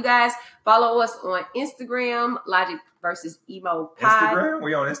out. You guys follow us on Instagram, Logic versus Emo Pod. Instagram?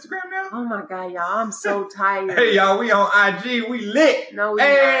 We on Instagram now? Oh my God, y'all. I'm so tired. Hey, y'all, we on IG. We lit. No, we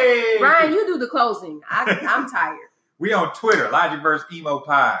not. Brian, you do the closing. I'm tired. We on Twitter, Logic versus Emo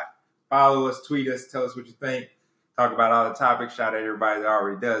Pod. Follow us, tweet us, tell us what you think. Talk about all the topics. Shout out everybody that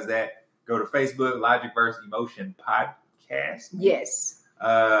already does that. Go to Facebook, Logic versus Emotion Podcast. Yes.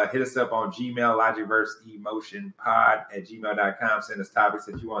 Hit us up on Gmail, logicverseemotionpod@gmail.com. Send us topics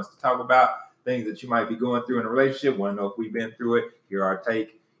that you want us to talk about, things that you might be going through in a relationship. Want to know if we've been through it, hear our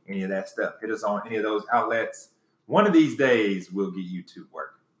take, any of that stuff. Hit us on any of those outlets. One of these days, we'll get YouTube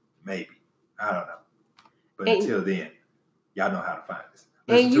working. Maybe. I don't know. But until then, y'all know how to find us.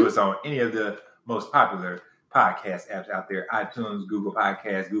 Listen to us on any of the most popular podcast apps out there. iTunes, Google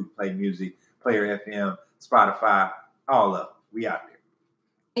Podcasts, Google Play Music, Player FM, Spotify, all of them. We out there.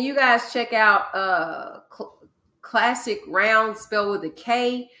 And you guys check out Classic Round, spelled with a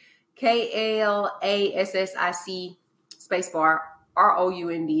K, KALASSIC spacebar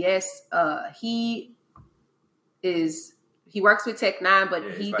ROUNDS. He works with Tech9, but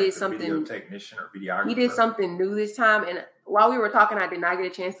he did something. Video technician or videographer. He did something new this time, and while we were talking, I did not get a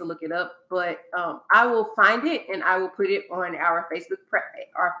chance to look it up. But I will find it and I will put it on our Facebook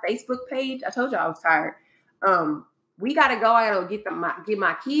page. I told you I was tired. We gotta go. I gotta get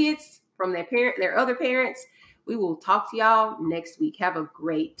my kids from their other parents. We will talk to y'all next week. Have a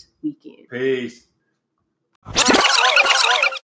great weekend. Peace.